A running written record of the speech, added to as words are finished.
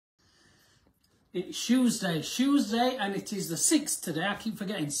It's Shoesday, and it is the 6th today. I keep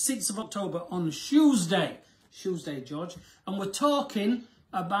forgetting, 6th of October on Shoesday. Shoesday, George. And we're talking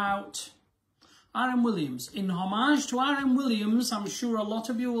about R.M.Williams. In homage to R.M.Williams, I'm sure a lot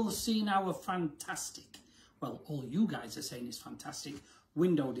of you will have seen our fantastic, well, all you guys are saying is fantastic,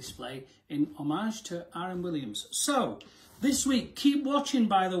 window display in homage to R.M.Williams. So, this week, keep watching,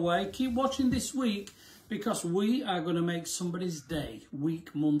 by the way. Keep watching this week, because we are going to make somebody's day,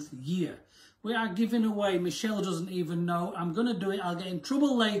 week, month, year. We are giving away, Michelle doesn't even know, I'm going to do it, I'll get in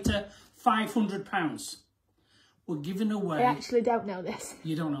trouble later, £500. We're giving away... I actually don't know this.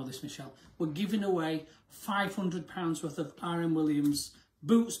 You don't know this, Michelle. We're giving away £500 worth of R.M.Williams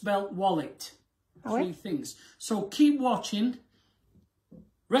boots, belt, wallet. Three things. So keep watching.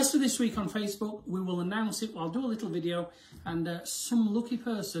 Rest of this week on Facebook, we will announce it. I'll do a little video, and some lucky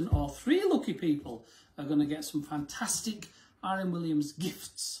person, or 3 lucky people, are going to get some fantastic R.M.Williams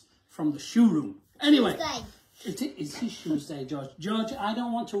gifts from the Shoe Room. Anyway, it is Shoesday, George. George, I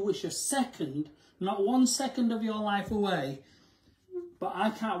don't want to wish a second, not 1 second of your life away, but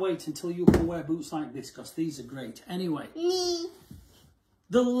I can't wait until you can wear boots like this, because these are great. Anyway,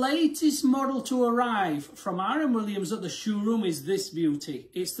 the latest model to arrive from R.M.Williams at the Shoe Room is this beauty.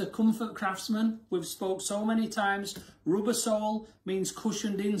 It's the Comfort Craftsman. We've spoke so many times. Rubber sole means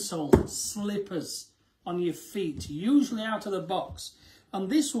cushioned insole. Slippers on your feet, usually out of the box. And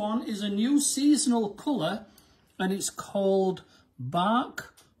this one is a new seasonal colour, and it's called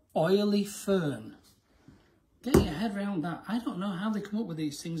Bark Oily Fern. Get your head around that. I don't know how they come up with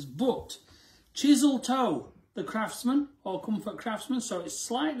these things, but chisel toe, the Craftsman, or Comfort Craftsman, so it's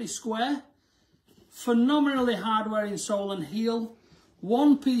slightly square, phenomenally hard-wearing sole and heel,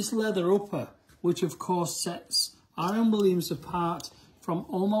 one-piece leather upper, which of course sets R.M.Williams apart from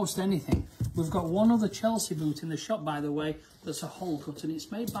almost anything. We've got one other Chelsea boot in the shop, by the way, that's a hole cut, and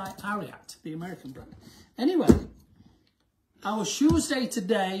it's made by Ariat, the American brand. Anyway, our Shoesday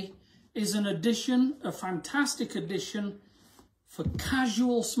today is an addition, a fantastic addition for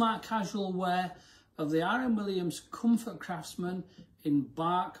casual, smart casual wear of the R.M.Williams Comfort Craftsman in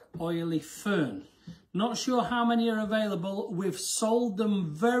Bark Oily Fern. Not sure how many are available. We've sold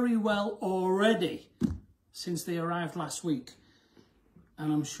them very well already since they arrived last week.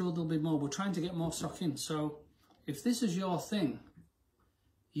 And I'm sure there'll be more. We're trying to get more stock in. So if this is your thing,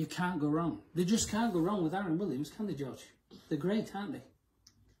 you can't go wrong. They just can't go wrong with R.M.Williams, can they, George? They're great, aren't they?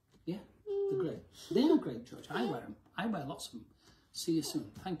 Yeah, they're great. They are great, George. I wear them. I wear lots of them. See you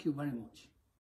soon. Thank you very much.